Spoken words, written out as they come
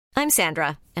I'm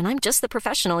Sandra, and I'm just the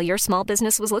professional your small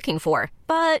business was looking for.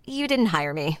 But you didn't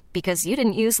hire me because you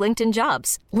didn't use LinkedIn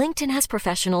Jobs. LinkedIn has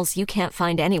professionals you can't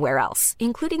find anywhere else,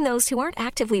 including those who aren't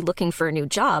actively looking for a new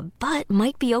job, but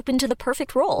might be open to the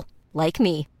perfect role, like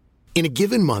me. In a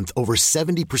given month, over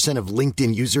 70% of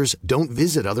LinkedIn users don't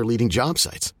visit other leading job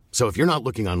sites. So if you're not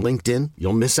looking on LinkedIn,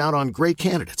 you'll miss out on great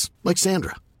candidates like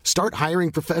Sandra. Start hiring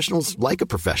professionals like a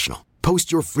professional.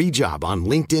 Post your free job on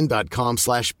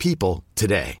linkedin.com/people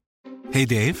today. Hey,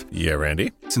 Dave. Yeah,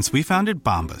 Randy. Since we founded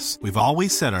Bombas, we've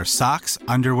always said our socks,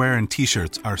 underwear, and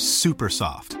T-shirts are super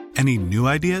soft. Any new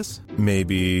ideas?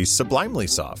 Maybe sublimely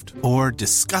soft. Or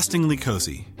disgustingly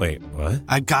cozy. Wait, what?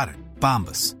 I got it.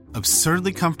 Bombas.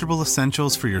 Absurdly comfortable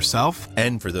essentials for yourself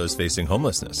and for those facing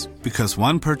homelessness. Because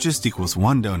one purchased equals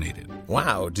one donated.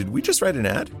 Wow, did we just write an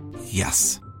ad?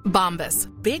 Yes. Bombas.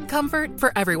 Big comfort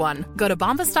for everyone. Go to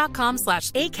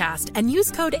bombas.com/ACAST and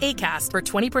use code ACAST for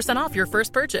 20% off your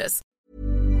first purchase.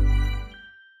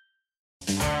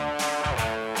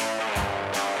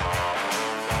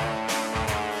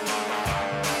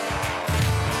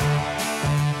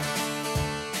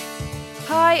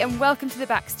 Hi and welcome to The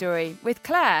Backstory with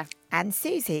Claire and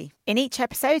Susie. In each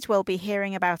episode, we'll be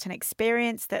hearing about an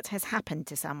experience that has happened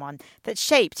to someone that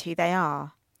shaped who they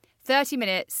are. 30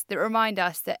 minutes that remind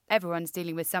us that everyone's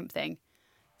dealing with something.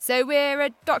 So we're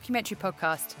a documentary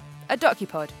podcast, a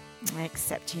docupod.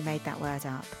 Except you made that word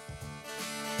up.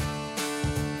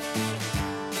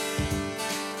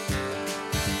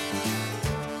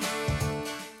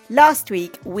 Last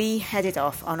week, we headed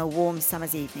off on a warm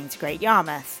summer's evening to Great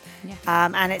Yarmouth. Yeah.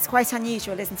 And it's quite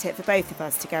unusual, isn't it, for both of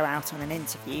us to go out on an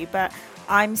interview. But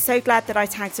I'm so glad that I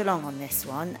tagged along on this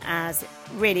one, as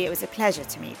really it was a pleasure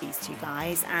to meet these two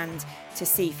guys and to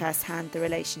see firsthand the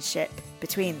relationship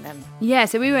between them. Yeah,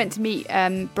 so we went to meet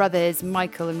brothers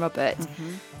Michael and Robert.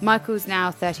 Mm-hmm. Michael's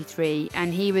now 33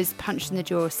 and he was punched in the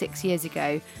jaw 6 years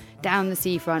ago down the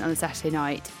seafront on a Saturday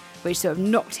night, which sort of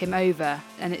knocked him over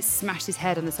and it smashed his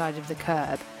head on the side of the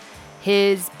curb.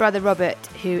 His brother Robert,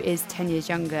 who is 10 years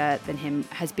younger than him,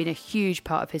 has been a huge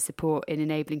part of his support in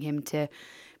enabling him to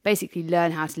basically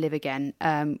learn how to live again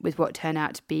with what turned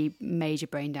out to be major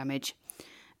brain damage.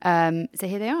 So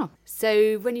here they are.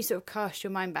 So when you sort of cast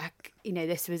your mind back, you know,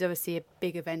 this was obviously a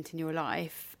big event in your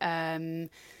life.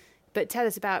 But tell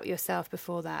us about yourself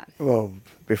before that. Well,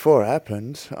 before it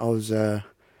happened, I was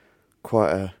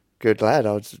quite a good lad.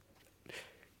 I was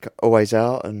always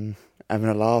out and having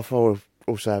a laugh. I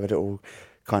also have a little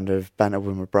kind of banter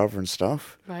with my brother and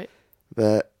stuff. Right.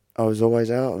 But I was always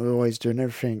out and always doing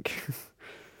everything.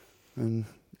 And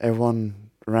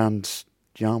everyone around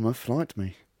Yarmouth liked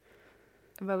me.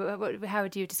 Robert, how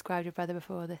would you describe your brother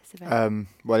before this event?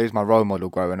 Well, he was my role model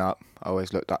growing up. I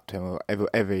always looked up to him.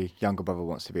 Every younger brother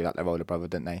wants to be like their older brother,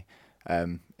 don't they?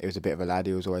 He was a bit of a lad.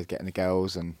 He was always getting the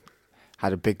girls and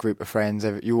had a big group of friends.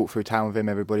 You walked through town with him,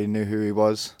 everybody knew who he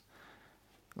was.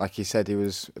 Like he said, he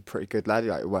was a pretty good lad.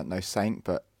 Like, he weren't no saint,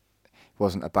 but he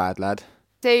wasn't a bad lad.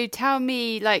 So tell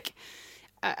me, like,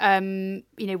 you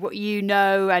know, what you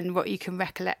know and what you can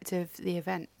recollect of the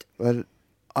event. Well,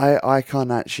 I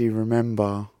can't actually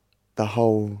remember the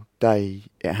whole day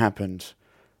it happened.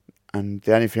 And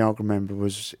the only thing I can remember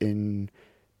was in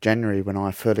January when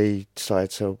I fully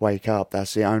started to wake up.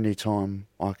 That's the only time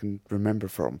I can remember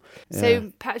from. Yeah.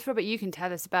 So perhaps, Robert, you can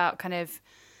tell us about kind of,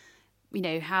 you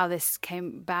know, how this came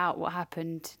about, what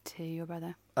happened to your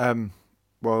brother.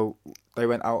 Well, they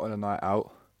went out on a night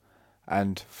out,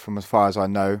 and from as far as I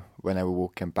know, when they were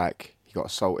walking back, he got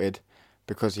assaulted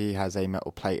because he has a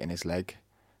metal plate in his leg.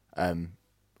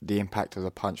 The impact of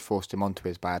the punch forced him onto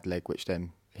his bad leg, which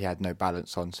then he had no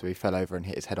balance on, so he fell over and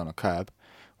hit his head on a curb,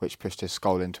 which pushed his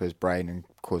skull into his brain and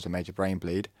caused a major brain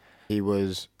bleed.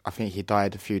 I think he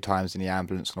died a few times in the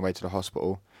ambulance on the way to the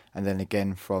hospital, and then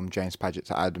again from James Paget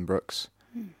to Addenbrooke's.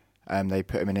 They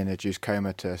put him in an induced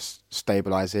coma to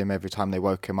stabilise him. Every time they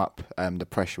woke him up, the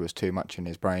pressure was too much in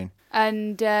his brain.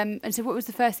 And so what was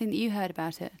the first thing that you heard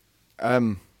about it? I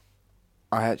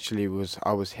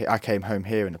was here. I came home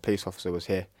here and the police officer was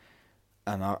here,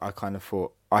 and I kind of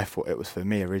thought it was for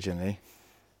me originally,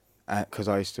 because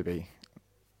I used to be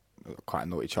quite a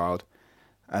naughty child,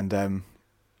 and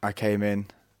I came in,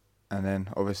 and then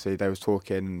obviously they was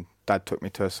talking, and Dad took me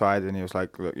to a side and he was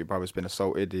like, "Look, your brother's been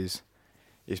assaulted. He's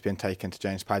been taken to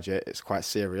James Paget. It's quite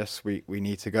serious. We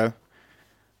need to go."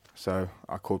 So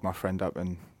I called my friend up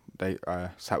and they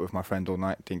sat with my friend all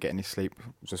night. Didn't get any sleep.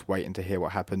 Just waiting to hear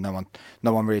what happened. No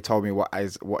one really told me what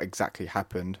exactly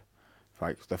happened,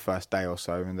 like the first day or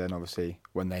so. And then obviously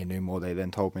when they knew more, they then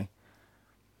told me.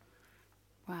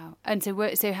 Wow. And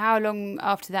so how long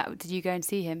after that did you go and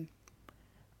see him?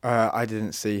 I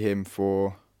didn't see him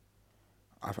for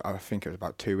I think it was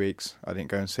about 2 weeks. I didn't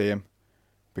go and see him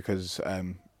because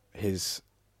his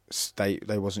state,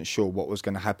 they wasn't sure what was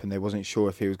going to happen. They wasn't sure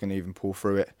if he was going to even pull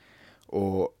through it,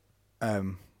 or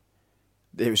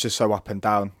it was just so up and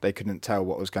down. They couldn't tell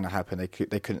what was going to happen. They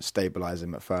couldn't stabilise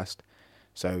him at first.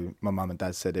 So my mum and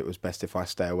dad said it was best if I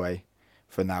stay away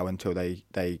for now until they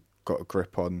got a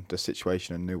grip on the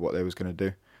situation and knew what they was going to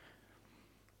do.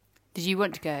 Did you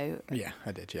want to go? Yeah,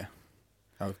 I did, yeah.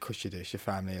 Oh, of course you do. It's your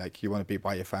family. Like, you want to be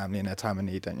by your family in their time of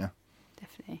need, don't you?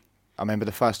 Definitely. I remember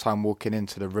the first time walking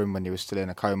into the room when he was still in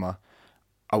a coma,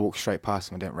 I walked straight past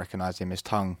him. I didn't recognise him. His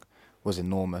tongue was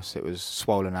enormous. It was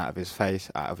swollen out of his face,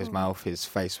 out of his mouth. His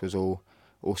face was all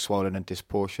swollen and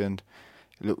disproportioned.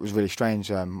 It was really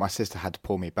strange. My sister had to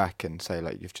pull me back and say,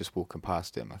 like, you've just walking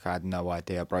past him. Like, I had no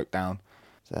idea. I broke down.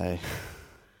 So...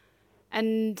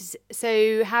 And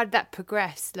so how did that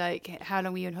progress? Like, how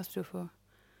long were you in hospital for?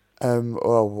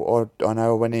 Well, I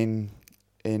know I went in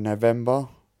November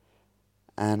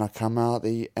and I come out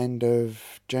the end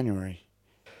of January.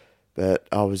 But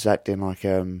I was acting like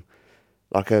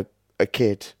a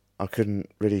kid. I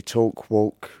couldn't really talk,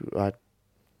 walk. I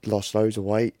lost loads of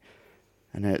weight,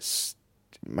 and it's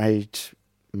made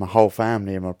my whole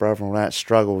family and my brother and all that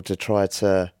struggle to try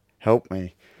to help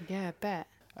me. Yeah, I bet.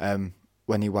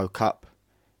 When he woke up,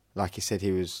 like he said,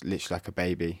 he was literally like a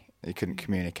baby. He couldn't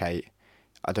communicate.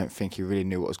 I don't think he really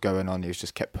knew what was going on. He was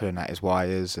just kept pulling at his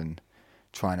wires and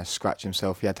trying to scratch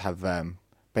himself. He had to have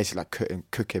basically like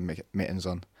cooking mittens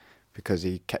on because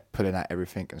he kept pulling at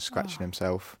everything and scratching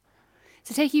himself.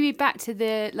 So taking me back to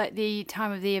the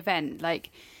time of the event,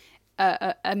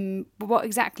 what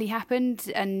exactly happened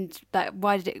and like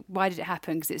why did it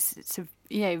happen? Because it's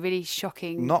really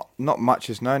shocking. Not much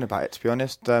is known about it, to be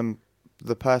honest.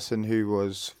 The person who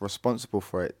was responsible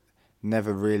for it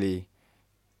never really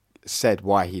said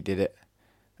why he did it.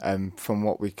 From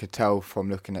what we could tell from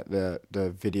looking at the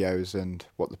videos and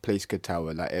what the police could tell,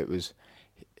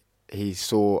 he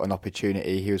saw an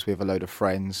opportunity. He was with a load of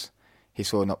friends. He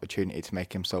saw an opportunity to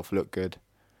make himself look good.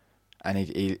 And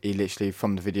he literally,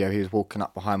 from the video, he was walking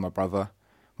up behind my brother.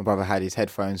 My brother had his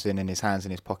headphones in and his hands in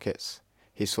his pockets.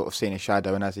 He's sort of seen a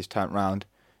shadow, and as he's turned round,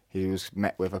 he was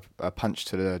met with a punch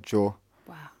to the jaw.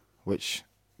 Wow. Which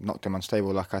knocked him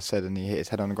unstable, like I said, and he hit his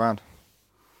head on the ground.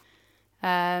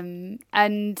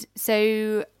 And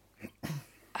so,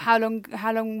 how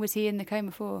long was he in the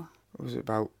coma for? Was it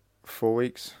about 4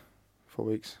 weeks? 4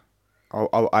 weeks.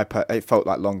 It felt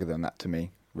like longer than that to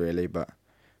me, really, but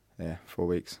yeah, 4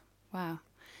 weeks. Wow.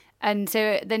 And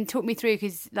so then talk me through,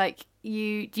 because do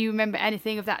you remember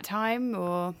anything of that time,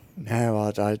 or? No,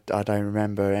 I don't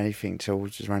remember anything till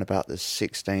just around about the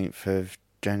 16th of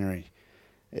January.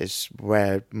 It's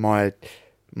where my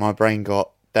brain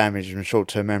got damaged from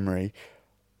short-term memory.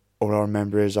 All I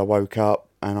remember is I woke up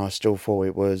and I still thought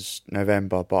it was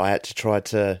November, but I had to try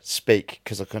to speak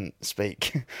because I couldn't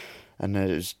speak. And it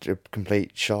was a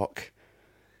complete shock.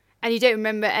 And you don't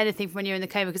remember anything from when you were in the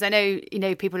coma? Because I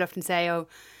know, people often say,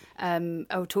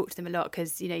 I'll talk to them a lot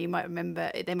because, you might remember,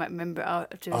 they might remember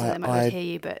afterwards, they might not hear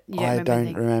you, but you don't remember anything.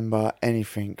 I don't remember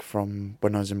anything from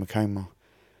when I was in my coma.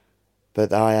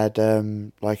 But I had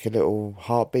like a little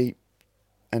heartbeat,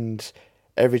 and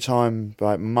every time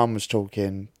like Mum was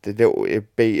talking,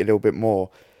 it beat a little bit more,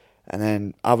 and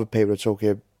then other people were talking,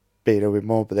 it beat a little bit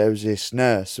more. But there was this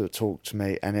nurse that would talk to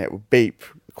me, and it would beep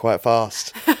quite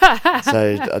fast.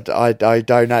 So I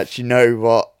don't actually know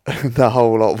what the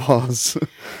whole lot was.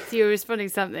 So you were responding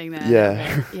to something there.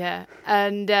 Yeah. Yeah.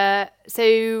 And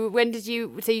so when did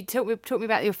you? So you talk me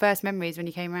about your first memories when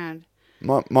you came around.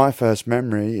 My first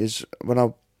memory is when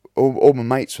all my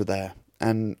mates were there,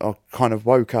 and I kind of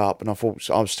woke up and I thought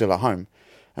I was still at home,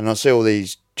 and I see all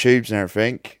these tubes and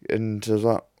everything, and I was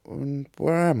like,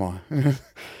 where am I?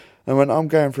 I went, I'm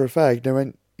going for a fag. They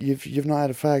went, you've not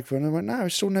had a fag for, and I went, no,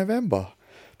 it's still November.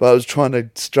 But I was trying to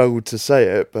struggle to say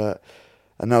it,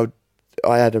 and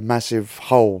I had a massive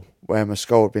hole where my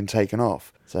skull had been taken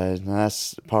off. So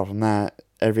that's, apart from that,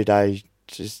 every day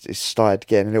just it started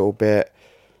getting a little bit.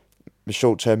 The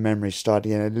short-term memory started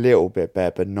getting a little bit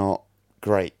better, but not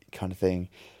great kind of thing.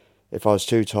 If I was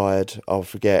too tired, I'll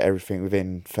forget everything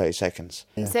within 30 seconds.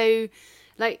 Yeah. So,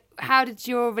 how did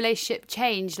your relationship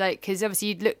change? Because obviously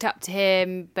you'd looked up to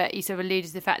him, but you sort of alluded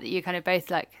to the fact that you're kind of both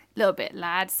a little bit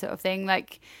lads sort of thing.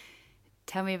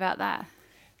 Tell me about that.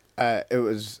 It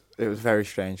was very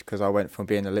strange because I went from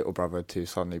being a little brother to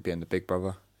suddenly being the big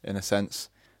brother, in a sense.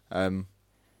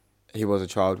 He was a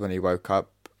child when he woke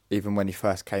up. Even when he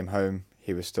first came home,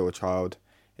 he was still a child.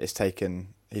 He's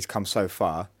come so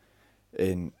far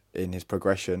in his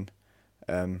progression.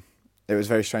 It was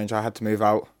very strange. I had to move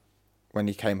out when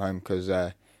he came home because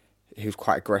he was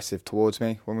quite aggressive towards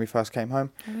me when we first came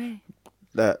home. Oh, really?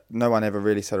 That no one ever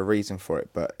really said a reason for it,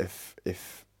 but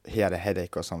if he had a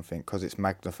headache or something, because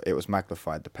it was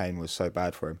magnified, the pain was so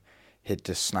bad for him, he'd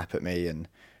just snap at me and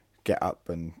get up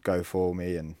and go for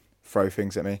me and throw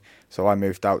things at me. So I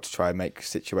moved out to try and make the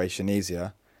situation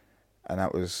easier, and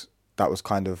that was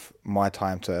kind of my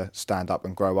time to stand up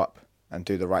and grow up and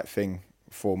do the right thing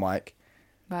for Mike.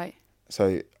 Right.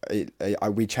 So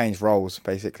we changed roles,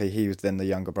 basically. He was then the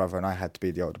younger brother and I had to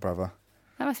be the older brother.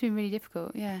 That must have been really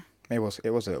difficult, yeah. It was a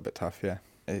little bit tough, yeah.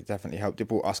 It definitely helped. It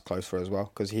brought us closer as well,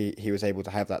 because he was able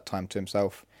to have that time to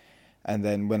himself. And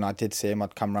then when I did see him,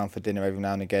 I'd come round for dinner every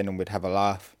now and again and we'd have a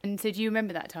laugh. And so do you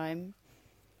remember that time?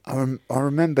 I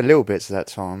remember little bits of that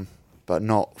time, but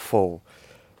not full.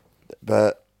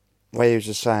 But what he was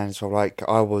just saying, so like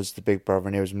I was the big brother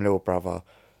and he was my little brother.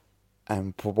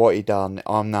 And for what he done,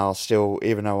 I'm now still,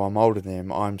 even though I'm older than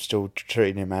him, I'm still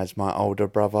treating him as my older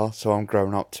brother. So I'm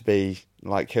growing up to be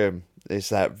like him. It's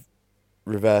that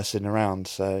reversing around.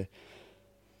 So,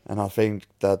 and I think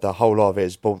that the whole lot of it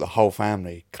has brought the whole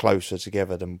family closer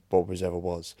together than Bob ever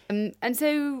was. And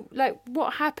so, like,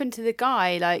 what happened to the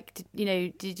guy? Like,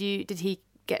 did he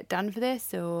get done for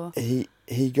this, or he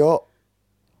got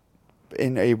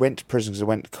in? He went to prison because he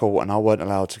went to court, and I weren't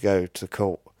allowed to go to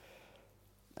court.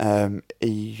 I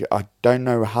don't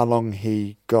know how long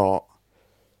he got,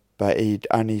 but he'd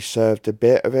only served a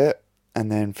bit of it,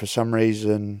 and then for some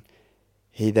reason,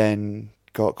 he then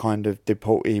got kind of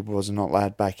deported. He was not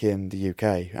allowed back in the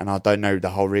UK, and I don't know the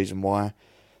whole reason why,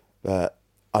 but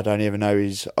I don't even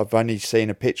know I've only seen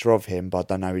a picture of him, but I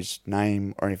don't know his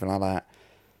name or anything like that.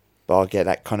 But I get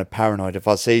that kind of paranoid. If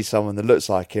I see someone that looks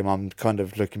like him, I'm kind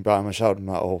of looking behind my shoulder, I'm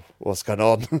like, oh, what's going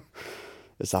on?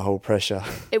 It's the whole pressure.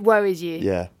 It worries you?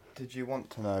 Yeah. Did you want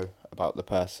to know about the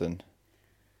person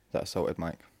that assaulted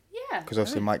Mike? Yeah. Because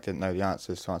obviously Mike didn't know the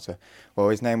answers to answer. Well,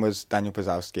 his name was Daniel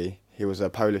Brzezowski. He was a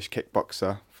Polish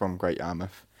kickboxer from Great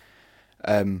Yarmouth.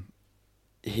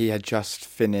 He had just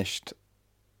finished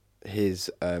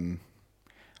his, I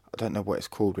don't know what it's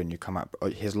called when you come out,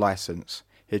 his licence.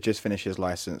 He had just finished his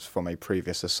licence from a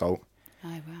previous assault.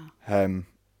 Oh, wow.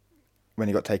 When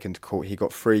he got taken to court, he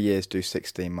got 3 years, do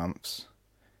 16 months.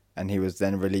 And he was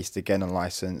then released again on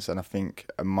licence. And I think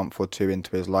a month or two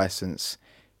into his licence,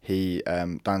 he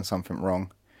done something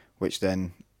wrong, which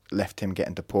then left him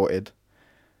getting deported.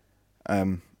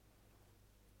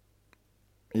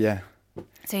 Yeah.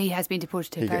 So he has been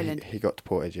deported to Poland? He got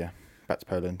deported, yeah, back to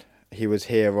Poland. He was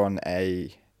here on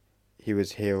a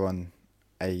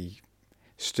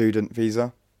student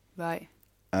visa. Right.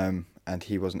 And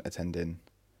he wasn't attending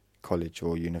college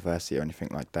or university or anything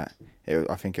like that.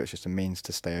 I think it was just a means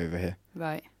to stay over here.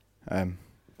 Right.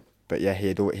 But yeah, he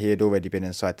had already been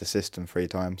inside the system 3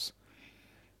 times,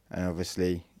 and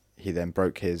obviously he then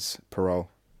broke his parole.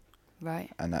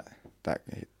 Right. And that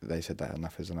they said that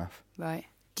enough is enough. Right.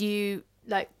 Do you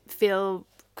feel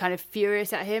kind of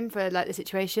furious at him for the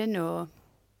situation, or?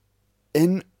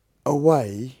 In a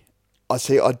way, I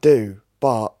do,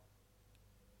 but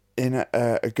in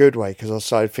a good way, because I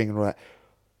started thinking like,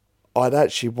 I'd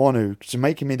actually want to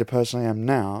making me the person I am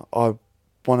now, I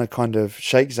want to kind of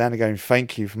shake his hand and go,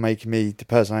 thank you for making me the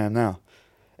person I am now.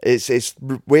 It's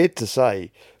weird to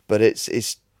say, but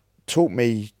it's taught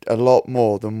me a lot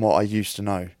more than what I used to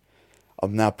know.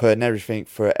 I'm now putting everything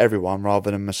for everyone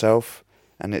rather than myself,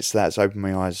 and that's opened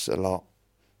my eyes a lot.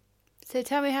 So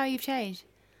tell me how you've changed.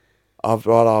 I've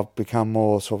become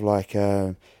more sort of like,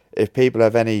 if people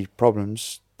have any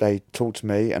problems, they talk to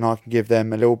me and I can give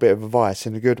them a little bit of advice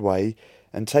in a good way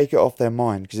and take it off their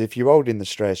mind. Because if you're holding the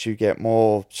stress, you get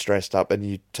more stressed up and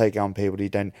you take it on people you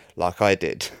don't, like I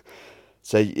did.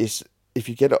 So if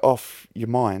you get it off your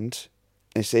mind,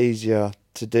 it's easier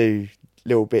to do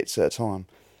little bits at a time.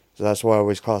 So that's why I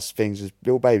always class things as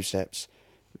little baby steps,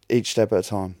 each step at a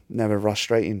time, never rush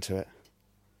straight into it.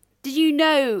 Did you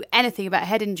know anything about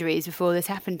head injuries before this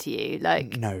happened to you?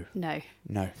 No.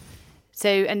 So,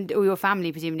 and all your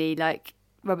family, presumably,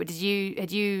 Robert, had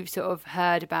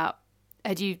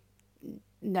you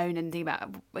known anything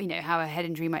about, how a head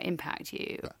injury might impact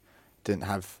you?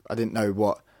 I didn't know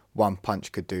what one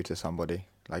punch could do to somebody.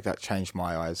 That changed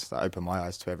my eyes, that opened my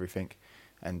eyes to everything,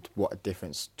 and what a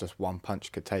difference just one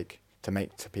punch could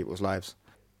make to people's lives.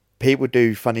 People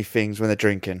do funny things when they're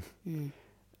drinking,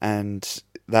 and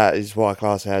that is what I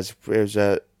class it as. It was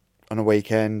on a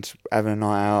weekend, having a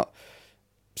night out,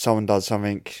 someone does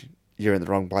something, you're in the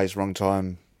wrong place, wrong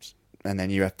time, and then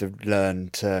you have to learn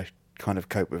to kind of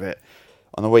cope with it.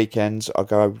 On the weekends, I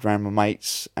go around with my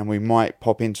mates, and we might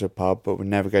pop into a pub, but we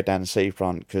never go down the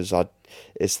seafront, because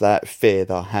it's that fear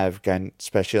that I have going,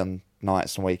 especially on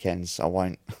nights and weekends. I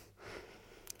won't.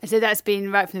 So that's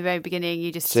been right from the very beginning.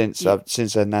 You just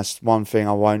Since then, that's one thing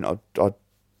I won't. I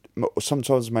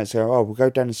sometimes mates go, "Oh, we'll go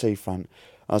down the seafront."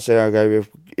 I said,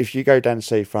 if you go down the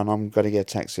seafront, I'm going to get a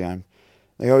taxi home.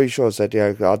 They go, "Are you sure?" I said,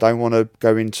 "Yeah, I don't want to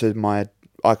go into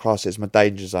I class it as my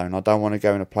danger zone. I don't want to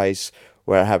go in a place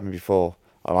where it happened before.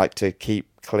 I like to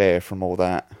keep clear from all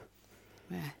that."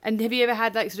 Yeah. And have you ever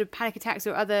had like sort of panic attacks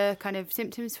or other kind of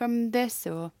symptoms from this,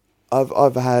 or?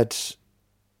 I've had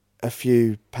a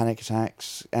few panic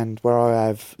attacks, and where I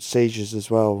have seizures as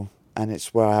well, and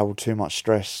it's where I have too much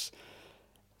stress.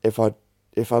 If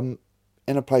I'm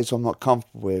in a place I'm not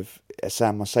comfortable with, say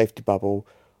in my safety bubble,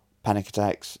 panic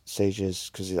attacks,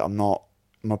 seizures, because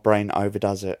my brain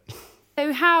overdoes it.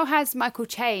 So how has Michael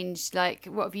changed? Like,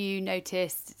 what have you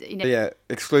noticed? Yeah,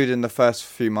 excluding the first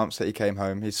few months that he came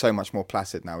home, he's so much more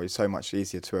placid now. He's so much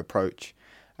easier to approach.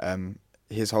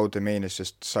 His whole demeanour is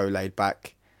just so laid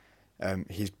back.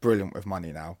 He's brilliant with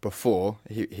money now. Before,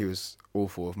 he was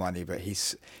awful with money, but he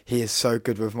is so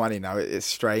good with money now. It's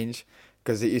strange,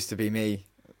 because it used to be me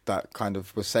that kind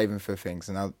of was saving for things,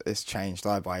 and now it's changed.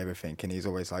 I buy everything, and he's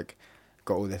always like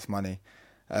got all this money.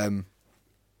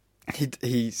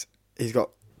 He's got,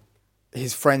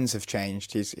 his friends have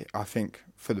changed. I think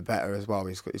for the better as well.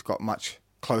 He's got much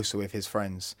closer with his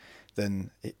friends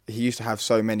than he used to have.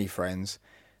 So many friends,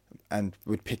 and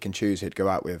would pick and choose who'd go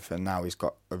out with, and now he's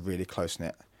got a really close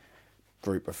knit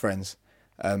group of friends.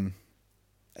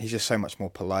 He's just so much more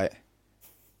polite.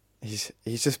 He's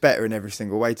just better in every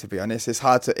single way, to be honest. It's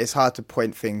hard to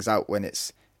point things out when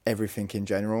it's everything in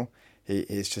general.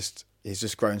 He's just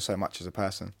grown so much as a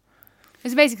person.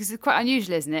 It's amazing because it's quite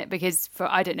unusual, isn't it? Because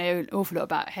I don't know an awful lot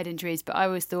about head injuries, but I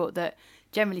always thought that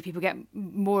generally people get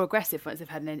more aggressive once they've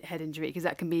had a head injury, because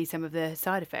that can be some of the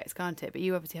side effects, can't it? But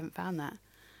you obviously haven't found that.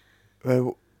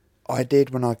 Well, I did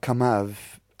when I come out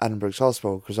of Addenbrooke's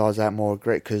Hospital, because I was out more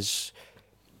aggressive, because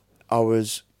I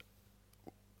was,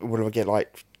 what do I get,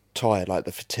 like, tired, like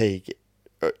the fatigue.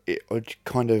 It would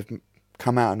kind of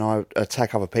come out and I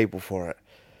attack other people for it.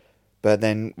 But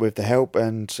then with the help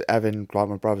and having, like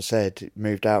my brother said,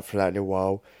 moved out for that little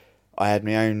while, I had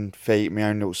my own feet, my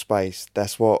own little space.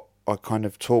 That's what I kind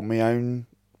of taught my own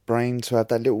brain to have,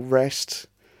 that little rest.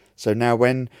 So now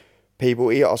when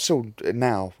people eat, I still,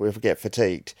 now if I get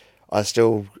fatigued, I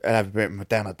still have a bit of a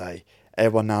downer day.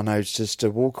 Everyone now knows just to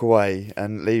walk away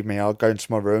and leave me. I'll go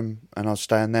into my room and I'll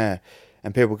stay in there.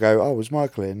 And people go, "Oh, was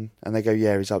Michael in?" And they go,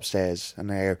 "Yeah, he's upstairs." And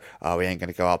they go, "Oh, we ain't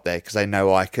going to go up there," because they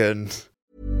know I can.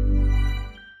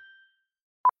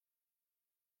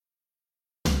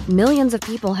 Millions of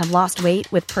people have lost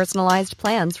weight with personalized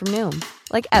plans from Noom.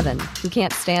 Like Evan, who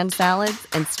can't stand salads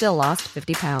and still lost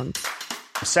 50 pounds.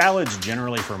 Salads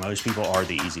generally for most people are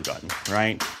the easy button,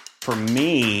 right? For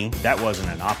me, that wasn't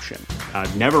an option.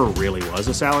 I never really was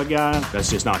a salad guy. That's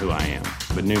just not who I am.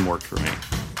 But Noom worked for me.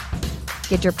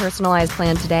 Get your personalized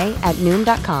plan today at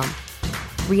Noom.com.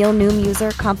 Real Noom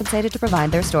user compensated to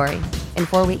provide their story. In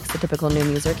 4 weeks, the typical Noom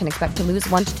user can expect to lose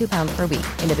 1 to 2 pounds per week.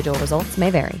 Individual results may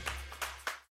vary.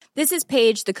 This is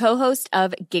Paige, the co-host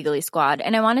of Giggly Squad,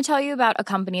 and I want to tell you about a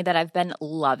company that I've been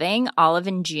loving, Olive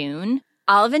 & June.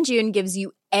 Olive & June gives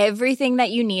you everything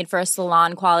that you need for a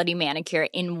salon-quality manicure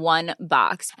in one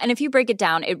box. And if you break it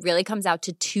down, it really comes out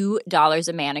to $2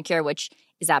 a manicure, which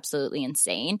is absolutely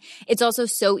insane. It's also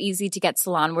so easy to get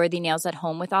salon-worthy nails at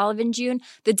home with Olive & June.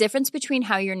 The difference between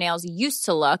how your nails used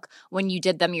to look when you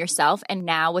did them yourself and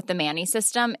now with the Mani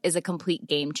system is a complete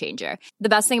game changer. The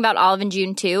best thing about Olive &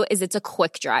 June, too, is it's a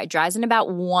quick dry. Dries in about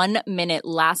 1 minute,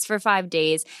 lasts for 5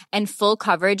 days, and full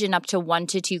coverage in up to 1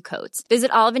 to 2 coats.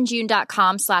 Visit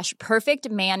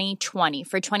oliveandjune.com/perfectmani20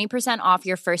 for 20% off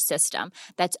your first system.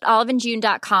 That's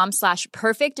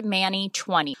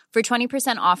oliveandjune.com/perfectmani20 for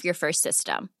 20% off your first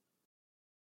system.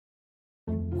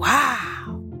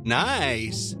 Wow.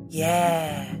 Nice.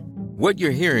 Yeah. What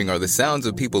you're hearing are the sounds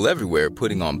of people everywhere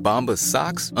putting on Bombas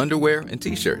socks, underwear, and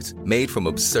T-shirts made from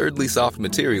absurdly soft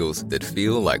materials that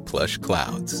feel like plush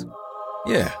clouds.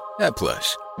 Yeah, that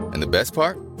plush. And the best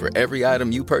part? For every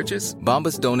item you purchase,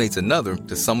 Bombas donates another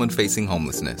to someone facing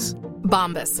homelessness.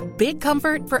 Bombas. Big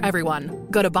comfort for everyone.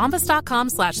 Go to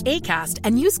bombas.com/ACAST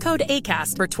and use code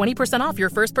ACAST for 20% off your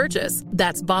first purchase.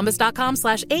 That's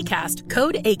bombas.com/ACAST.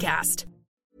 Code ACAST.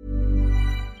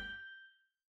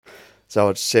 So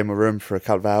I'd sit in my room for a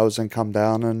couple of hours and come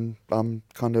down, and I do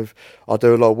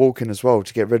a lot of walking as well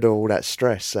to get rid of all that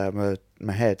stress out of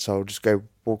my head. So I'll just go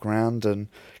walk around and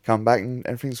come back and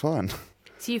everything's fine.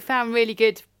 So you found really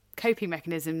good coping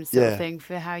mechanisms sort of thing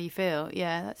for how you feel.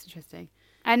 Yeah, that's interesting.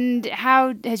 And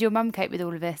how has your mum coped with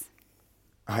all of this?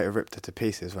 I ripped her to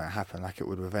pieces when it happened, like it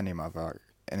would with any mother.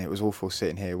 And it was awful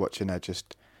sitting here watching her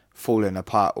just falling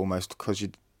apart almost, because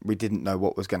we didn't know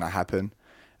what was going to happen.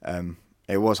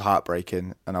 It was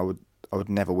heartbreaking, and I would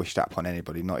never wish that upon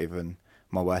anybody, not even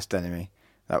my worst enemy.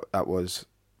 That was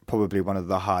probably one of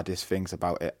the hardest things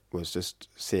about it, was just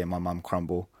seeing my mum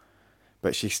crumble.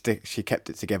 But she kept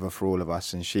it together for all of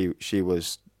us, and she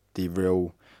was the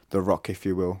rock, if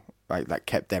you will, like that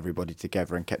kept everybody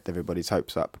together and kept everybody's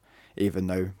hopes up, even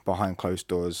though behind closed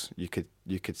doors you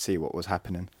could see what was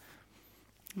happening.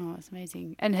 Oh, that's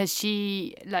amazing. And has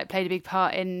she like played a big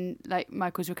part in like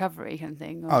Michael's recovery kind of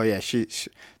thing? Or? Oh yeah, she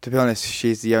to be honest,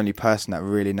 she's the only person that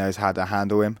really knows how to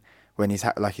handle him. When he's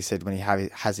like you said, when he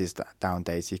has his down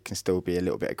days, he can still be a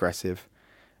little bit aggressive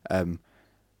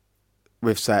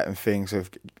with certain things,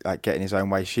 of like getting his own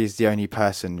way. She's the only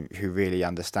person who really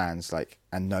understands like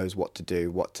and knows what to do,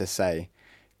 what to say.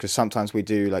 Because sometimes we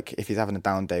do, like if he's having a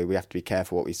down day, we have to be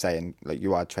careful what we say, and like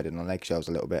you are treading on eggshells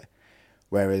a little bit.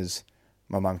 Whereas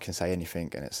my mum can say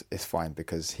anything and it's fine,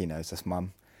 because he knows that's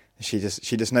mum. She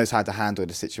just knows how to handle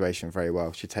the situation very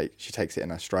well. She takes it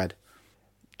in her stride.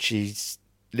 She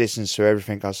listens to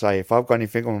everything I say. If I've got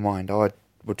anything on my mind, I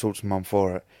will talk to mum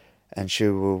for it, and she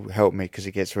will help me because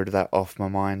it gets rid of that off my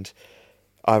mind.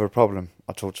 I have a problem,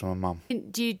 I talk to my mum.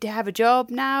 Do you have a job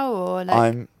now, or like?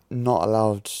 I'm not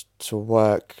allowed to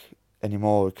work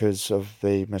anymore because of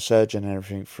the surgeon and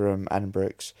everything from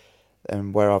Addenbrooke's,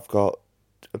 and where I've got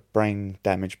brain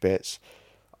damage bits,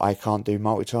 I can't do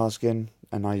multitasking,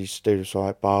 and I used to do this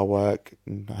like bar work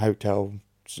and hotels,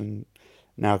 and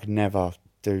now I can never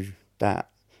do that.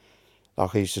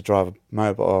 Like I used to drive a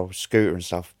mobile scooter and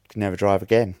stuff, can never drive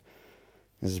again.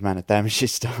 There's the amount of damage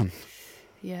it's done.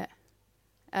 Yeah.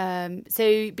 But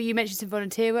you mentioned some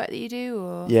volunteer work that you do,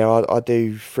 or? Yeah, I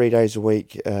do 3 days a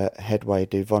week Headway,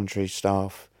 do voluntary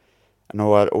staff, and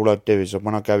all I do is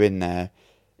when I go in there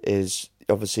is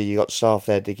obviously you got staff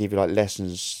there to give you like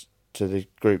lessons to the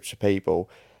groups of people,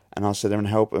 and I sit there and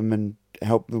help them, and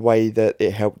help the way that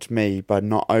it helped me by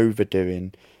not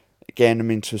overdoing, getting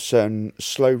them into a certain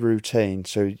slow routine.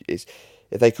 So if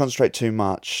they concentrate too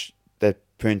much, they're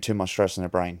putting too much stress on their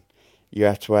brain. You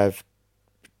have to have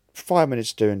 5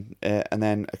 minutes doing it, and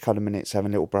then a couple of minutes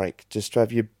having a little break, just to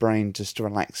have your brain just to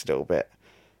relax a little bit,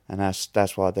 and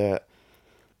that's why I do it.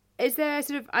 Is there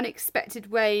sort of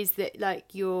unexpected ways that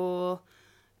like your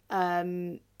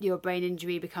brain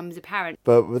injury becomes apparent?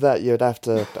 But with that, you'd have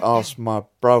to ask my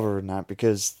brother and that,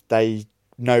 because they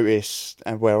notice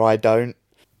and where I don't.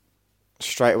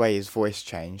 Straight away, his voice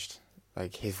changed.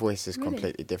 Like his voice is Really?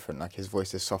 completely different. Like his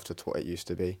voice is softer to what it used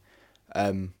to be.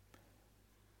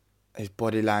 His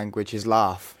body language, his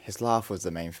laugh was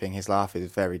the main thing. His laugh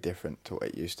is very different to what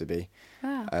it used to be.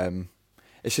 Wow.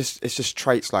 It's just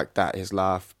traits like that. His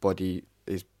laugh, body,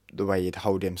 is the way he'd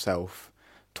hold himself,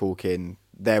 talking.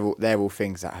 They're all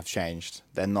things that have changed.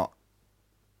 They're not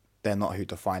who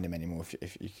define him anymore.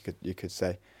 If you could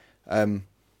say, they're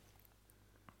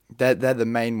the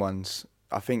main ones.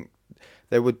 I think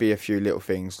there would be a few little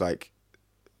things, like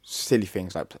silly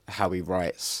things, like how he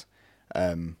writes,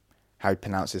 how he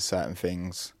pronounces certain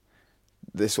things.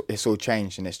 It's all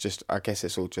changed, and I guess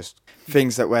it's all just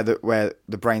things that where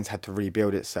the brain's had to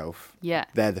rebuild itself. Yeah.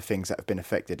 They're the things that have been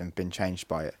affected and been changed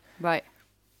by it. Right.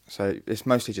 So it's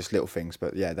mostly just little things,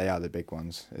 but yeah, they are the big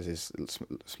ones. Is his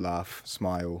laugh,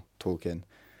 smile, talking.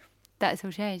 That's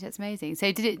all changed. That's amazing.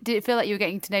 So did it feel like you were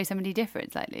getting to know somebody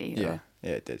different slightly? Yeah, or?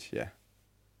 yeah, it did. Yeah.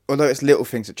 Although it's little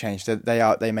things that change,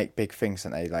 they make big things,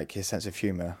 don't they? Like his sense of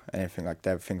humour and everything like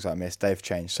that. Things I missed, they've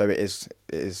changed. So it is.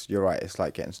 You're right. It's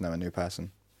like getting to know a new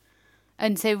person.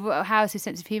 And so, how has his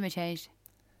sense of humour changed?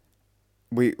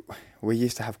 We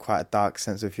used to have quite a dark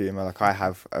sense of humour. Like I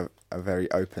have a very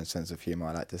open sense of humour,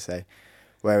 I like to say.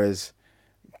 Whereas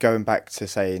going back to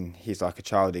saying he's like a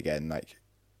child again, like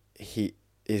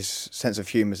his sense of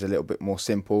humour is a little bit more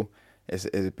simple. Is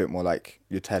a bit more like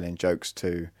you're telling jokes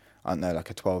to, I don't know, like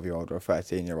a 12-year-old or a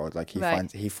 13-year-old. Like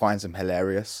he finds them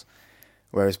hilarious.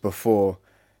 Whereas before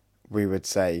we would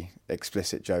say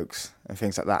explicit jokes and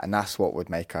things like that, and that's what would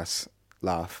make us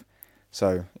laugh.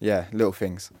 So yeah, little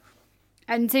things.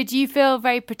 And so do you feel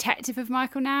very protective of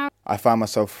Michael now? I find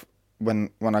myself,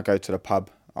 when I go to the pub,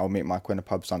 I'll meet Michael in a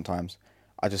pub sometimes.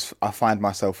 I find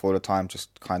myself all the time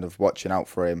just kind of watching out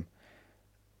for him.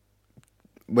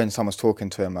 When someone's talking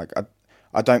to him, like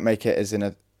I don't make it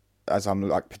as I'm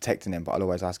like protecting him, but I'll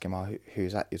always ask him,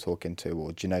 who's that you're talking to?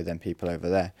 Or do you know them people over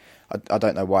there? I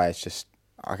don't know why, it's just,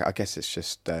 I guess it's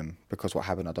just because what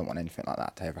happened, I don't want anything like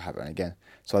that to ever happen again.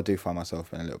 So I do find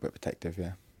myself being a little bit protective,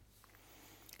 yeah.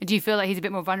 Do you feel like he's a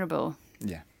bit more vulnerable?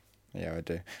 Yeah, I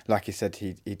do. Like he said,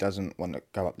 he doesn't want to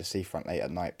go up the seafront late at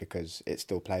night because it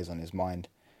still plays on his mind.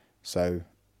 So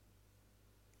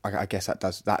I guess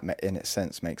that in its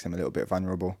sense makes him a little bit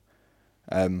vulnerable.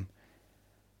 I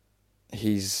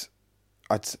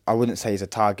wouldn't say he's a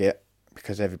target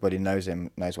because everybody knows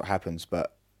him, knows what happens,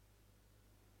 but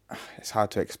it's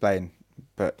hard to explain.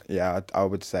 But yeah, I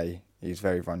would say he's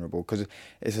very vulnerable because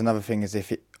it's another thing is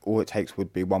if all it takes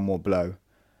would be one more blow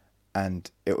and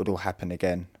it would all happen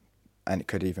again, and it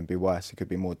could even be worse. It could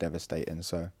be more devastating.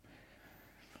 So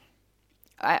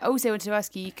I also wanted to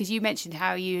ask you, because you mentioned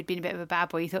how you had been a bit of a bad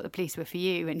boy, you thought the police were for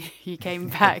you and you came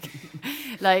back.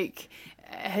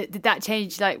 Did that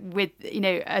change with,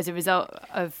 as a result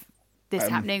of this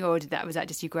happening, or was that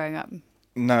just you growing up?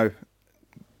 No.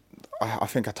 I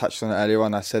think I touched on it earlier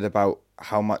on. I said about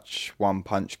how much one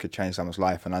punch could change someone's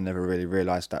life, and I never really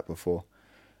realised that before.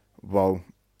 Well,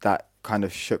 that kind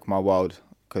of shook my world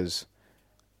because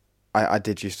I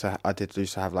did used to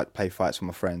have play fights with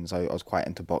my friends. I was quite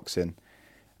into boxing,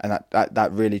 and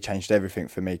that really changed everything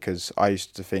for me because I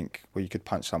used to think, well, you could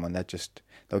punch someone,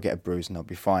 they'll get a bruise and they'll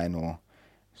be fine or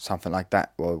something like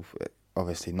that. Well,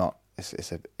 obviously not.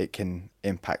 It can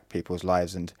impact people's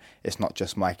lives, and it's not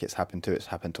just Mike. It's happened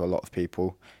to a lot of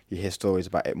people. You hear stories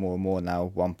about it more and more now.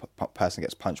 One person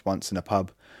gets punched once in a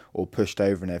pub or pushed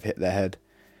over and they've hit their head.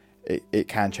 It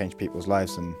can change people's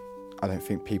lives, and I don't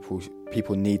think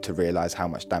people need to realise how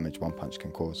much damage one punch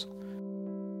can cause.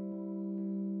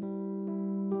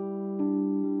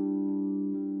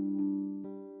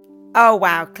 Oh,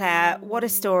 wow, Claire, what a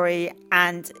story.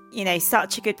 And,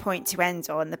 such a good point to end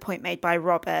on, the point made by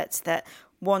Robert that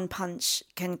one punch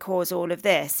can cause all of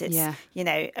this. It's,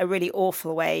 a really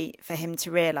awful way for him to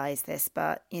realise this.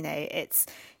 But, it's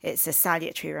a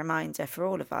salutary reminder for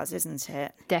all of us, isn't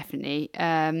it? Definitely.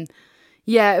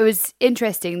 It was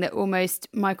interesting that almost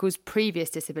Michael's previous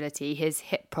disability, his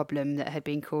hip problem that had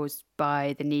been caused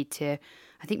by the need to,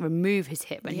 I think, remove his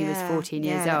hip when he was 14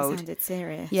 years old. That sounded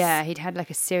serious. Yeah, he'd had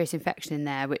a serious infection in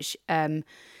there, which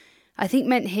I think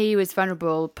meant he was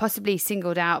vulnerable, possibly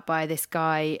singled out by this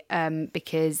guy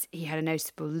because he had a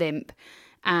noticeable limp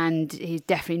and he's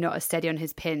definitely not as steady on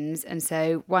his pins. And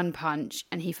so one punch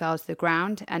and he fell to the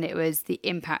ground, and it was the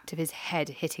impact of his head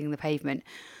hitting the pavement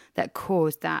that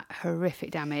caused that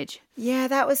horrific damage. Yeah,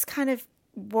 that was kind of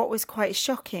what was quite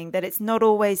shocking, that it's not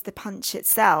always the punch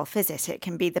itself, is it? It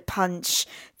can be the punch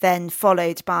then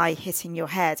followed by hitting your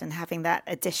head and having that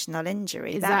additional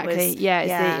injury. Exactly.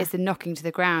 It's the knocking to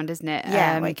the ground, isn't it?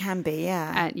 Yeah, it can be,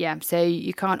 yeah. So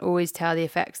you can't always tell the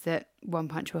effects that one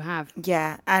punch will have.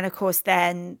 Yeah, and of course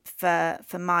then for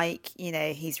Mike,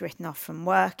 he's written off from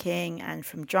working and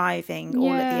from driving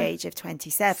all at the age of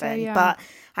 27. So but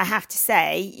I have to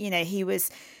say, he was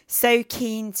so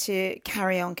keen to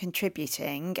carry on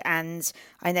contributing, and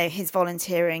I know his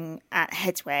volunteering at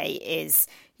Headway is,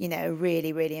 a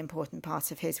really, really important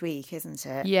part of his week, isn't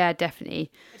it? Yeah, definitely.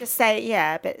 Just say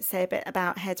a bit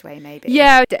about Headway, maybe.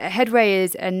 Yeah, Headway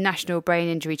is a national brain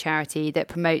injury charity that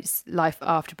promotes life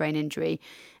after brain injury.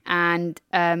 And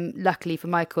luckily for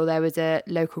Michael, there was a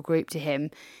local group to him.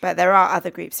 But there are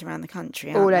other groups around the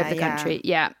country, aren't all there? over the country,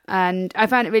 yeah. And I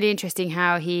found it really interesting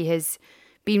how he has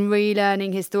been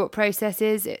relearning his thought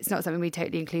processes. It's not something we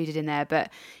totally included in there,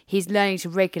 but he's learning to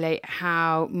regulate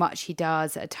how much he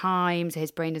does at a time so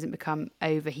his brain doesn't become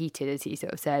overheated, as he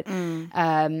sort of said.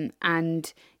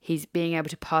 And he's being able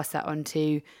to pass that on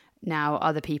to now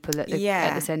other people at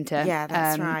the centre. Yeah,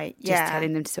 that's right. Just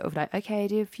telling them to sort of okay,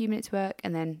 do a few minutes work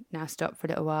and then now stop for a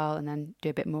little while and then do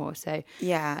a bit more. So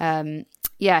I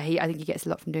think he gets a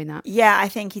lot from doing that. Yeah, I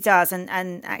think he does.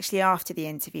 And actually after the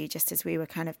interview, just as we were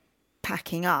kind of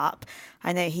packing up,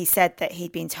 I know he said that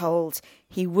he'd been told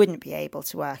he wouldn't be able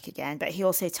to work again, but he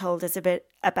also told us a bit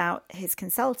about his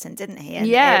consultant, didn't he?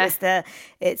 And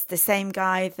it's the same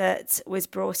guy that was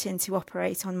brought in to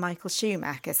operate on Michael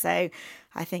Schumacher. So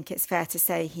I think it's fair to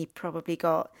say he probably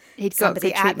got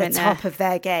somebody at the top of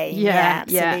their game. Yeah,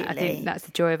 absolutely. Yeah, I think that's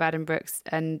the joy of Adam Brooks.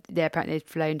 And apparently they'd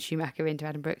flown Schumacher into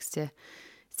Adam Brooks to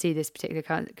see this particular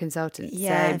consultant.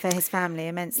 Yeah, so for his family,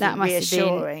 immensely that must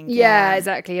reassuring. Have been, yeah,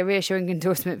 exactly. A reassuring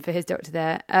endorsement for his doctor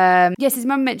there. Yes, his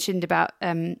mum mentioned about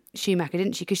Schumacher,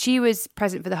 didn't she? Because she was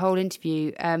present for the whole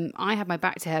interview. I had my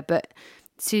back to her, but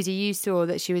Susie, you saw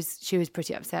that she was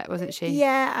pretty upset, wasn't she?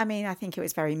 Yeah, I mean, I think it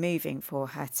was very moving for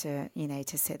her to,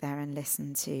 to sit there and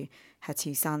listen to her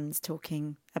two sons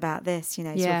talking about this,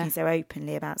 talking so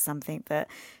openly about something that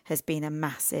has been a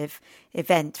massive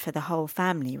event for the whole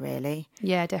family, really.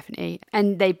 Yeah, definitely.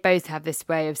 And they both have this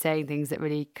way of saying things that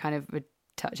really kind of would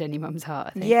touch any mum's heart,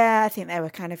 I think. Yeah, I think they were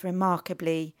kind of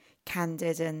remarkably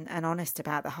candid and honest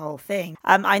about the whole thing.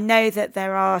 I know that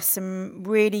there are some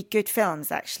really good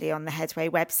films actually on the Headway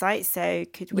website. So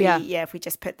could we, if we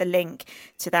just put the link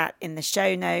to that in the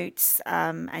show notes,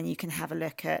 and you can have a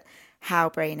look at how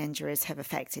brain injuries have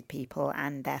affected people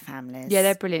and their families. Yeah,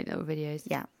 they're brilliant little videos.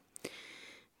 Yeah.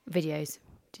 Videos.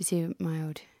 Do you see my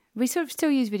old... We sort of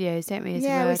still use videos, don't we? We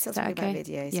still talk about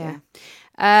videos,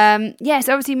 Yes,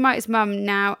 obviously Mike's mum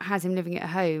now has him living at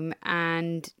home,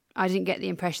 and I didn't get the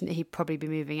impression that he'd probably be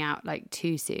moving out like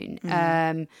too soon.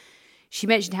 She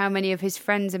mentioned how many of his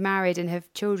friends are married and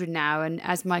have children now, and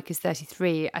as Mike is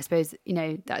 33, I suppose, you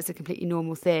know, that's a completely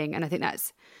normal thing, and I think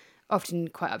that's often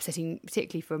quite upsetting,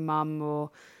 particularly for a mum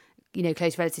or, you know,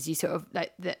 close relatives. You sort of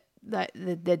like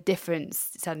the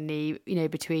difference suddenly, you know,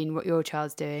 between what your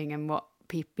child's doing and what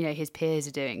people, you know, his peers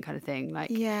are doing, kind of thing. Like,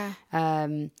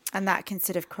 and that can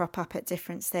sort of crop up at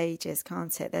different stages,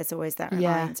 can't it? There's always that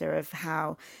reminder of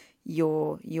how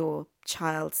your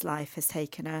child's life has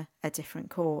taken a different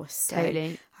course. So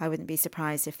totally. I wouldn't be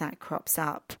surprised if that crops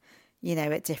up, you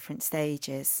know, at different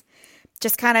stages.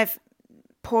 Just kind of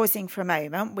pausing for a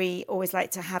moment, we always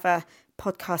like to have a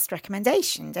podcast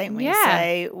recommendation, don't we? Yeah.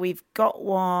 So we've got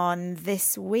one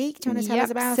this week. Do you want to tell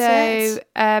us about it?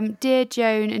 So Dear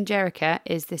Joan and Jericha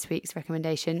is this week's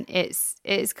recommendation.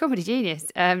 It's Comedy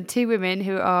Genius. Two women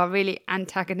who are really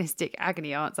antagonistic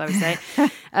agony aunts, I would say.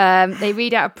 They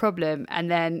read out a problem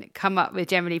and then come up with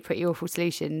generally pretty awful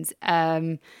solutions.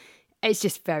 It's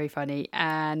just very funny,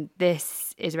 and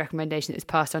this is a recommendation that was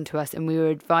passed on to us, and we were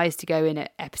advised to go in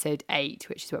at episode 8,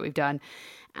 which is what we've done,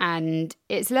 and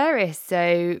it's hilarious.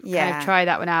 So kind of try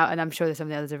that one out, and I'm sure there's some of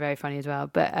the others are very funny as well.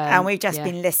 But and we've just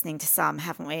been listening to some,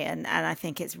 haven't we? And I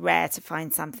think it's rare to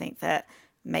find something that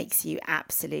makes you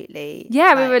absolutely we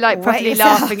were like properly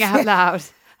laughing out loud.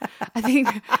 I think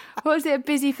what was it, a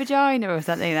busy vagina or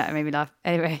something that made me laugh.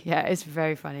 Anyway, it's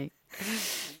very funny.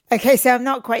 Okay, so I'm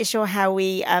not quite sure how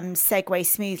we segue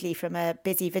smoothly from a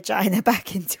busy vagina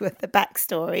back into the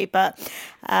backstory, but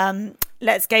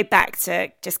let's go back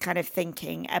to just kind of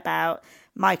thinking about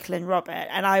Michael and Robert.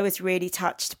 And I was really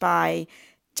touched by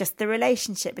just the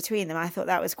relationship between them. I thought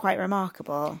that was quite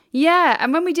remarkable. Yeah,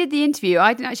 and when we did the interview,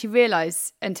 I didn't actually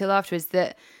realise until afterwards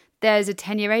that there's a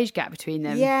 10-year age gap between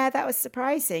them. Yeah, that was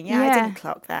surprising. Yeah, I didn't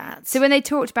clock that. So when they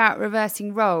talked about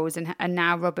reversing roles and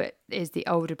now Robert is the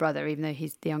older brother, even though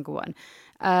he's the younger one,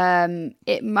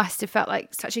 it must have felt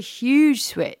like such a huge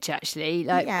switch, actually.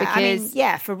 Like, because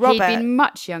for Robert, he'd been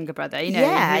much younger brother. You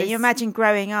know, you imagine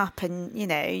growing up and, you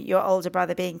know, your older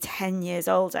brother being 10 years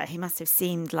older. He must have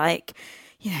seemed like,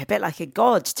 you know, a bit like a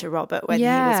god to Robert when he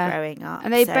was growing up.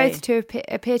 And they both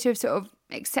appear to have sort of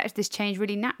accepted this change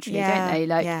really naturally, don't they?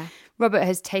 Like, Robert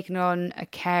has taken on a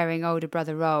caring older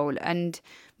brother role, and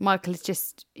Michael is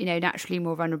just, you know, naturally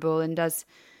more vulnerable and does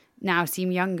now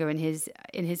seem younger in his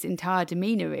entire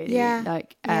demeanour, really.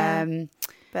 But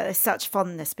there's such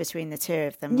fondness between the two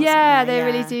of them, wasn't there? They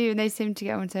really do, and they seem to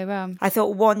get on so well. I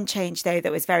thought one change, though,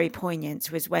 that was very poignant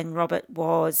was when Robert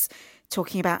was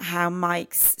talking about how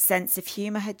Mike's sense of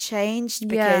humour had changed,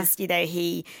 because, you know,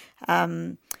 he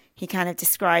kind of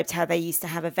described how they used to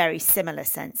have a very similar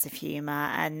sense of humour,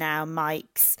 and now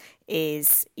Mike's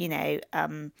is, you know,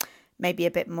 maybe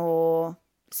a bit more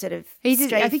sort of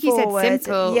straightforward. I think he said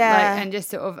simple, and just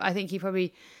sort of, I think he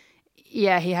probably, he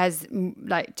has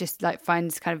like just like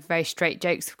finds kind of very straight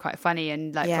jokes quite funny,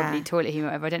 and like probably toilet humour,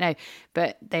 whatever, I don't know.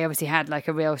 But they obviously had like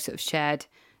a real sort of shared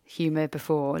humour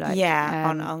before. Like,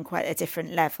 on quite a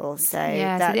different level. So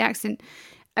so the accident...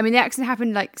 I mean, the accident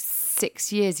happened like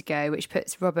 6 years ago, which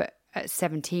puts Robert at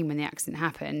 17 when the accident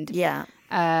happened. Yeah.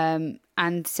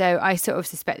 And so I sort of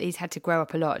suspect that he's had to grow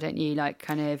up a lot, don't you? Like,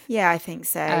 kind of... Yeah, I think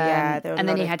so, There were and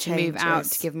then he had to move out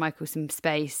to give Michael some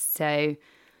space. So...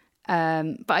 but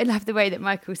I love the way that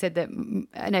Michael said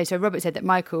that... so Robert said that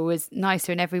Michael was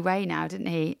nicer in every way now, didn't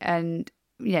he? And,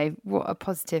 you know, what a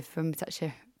positive from such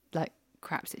a, like,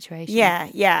 crap situation. Yeah,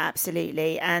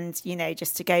 absolutely. And, you know,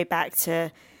 just to go back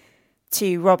to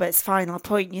Robert's final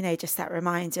point, you know, just that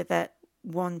reminder that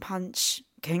one punch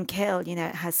can kill, you know,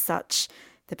 it has such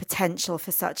the potential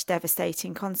for such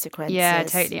devastating consequences. Yeah,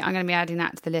 totally. I'm going to be adding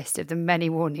that to the list of the many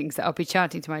warnings that I'll be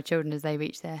chanting to my children as they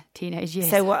reach their teenage years.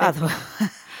 So what other...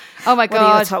 Oh my God. What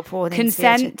are your top warnings?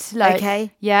 Consent.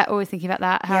 Okay. Yeah, always thinking about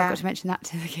that. How I've got to mention that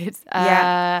to the kids.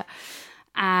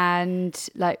 and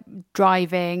like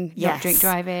driving, not drink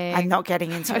driving, and not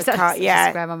getting into a car.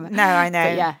 Yeah, no, I know.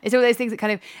 But yeah, it's all those things that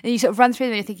kind of, and you sort of run through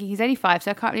them and you're thinking he's only 5,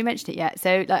 so I can't really mention it yet.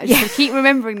 So like, just keep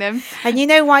remembering them. And you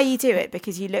know why you do it?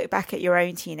 Because you look back at your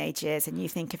own teenage years and you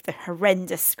think of the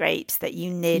horrendous scrapes that you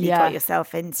nearly got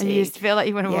yourself into, and you just feel like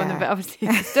you want to warn them, but obviously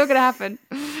it's still going to happen.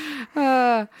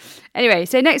 Anyway,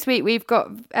 so next week we've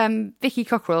got Vicky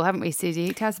Cockerell, haven't we,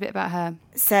 Susie? Tell us a bit about her.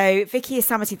 So Vicky is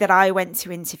somebody that I went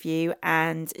to interview,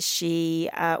 and she,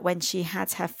 when she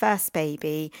had her first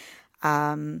baby,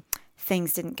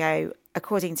 things didn't go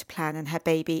according to plan, and her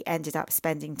baby ended up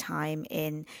spending time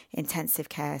in intensive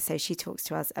care. So she talks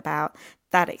to us about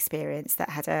that experience that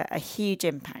had a huge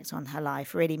impact on her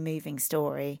life. Really moving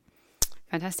story.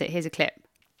 Fantastic. Here's a clip.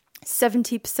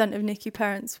 70% of NICU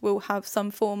parents will have some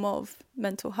form of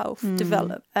mental health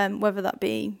develop, whether that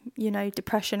be,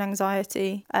 depression,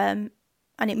 anxiety, and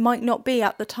it might not be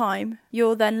at the time.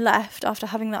 You're then left, after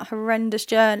having that horrendous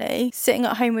journey, sitting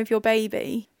at home with your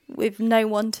baby with no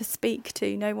one to speak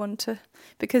to,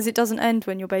 because it doesn't end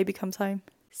when your baby comes home.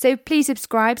 So please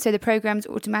subscribe so the programmes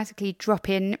automatically drop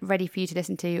in, ready for you to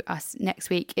listen to us next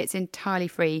week. It's entirely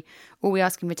free. All we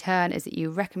ask in return is that you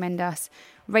recommend us,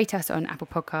 rate us on Apple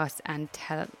Podcasts, and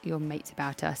tell your mates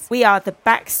about us. We are the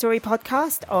Backstory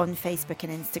Podcast on Facebook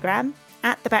and Instagram,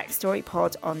 at the Backstory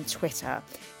Pod on Twitter.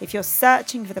 If you're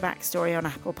searching for the Backstory on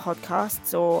Apple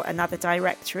Podcasts or another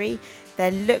directory,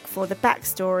 then look for the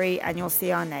Backstory and you'll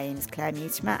see our names, Claire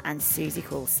Mutimer and Susie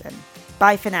Coulson.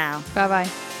 Bye for now.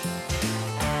 Bye-bye.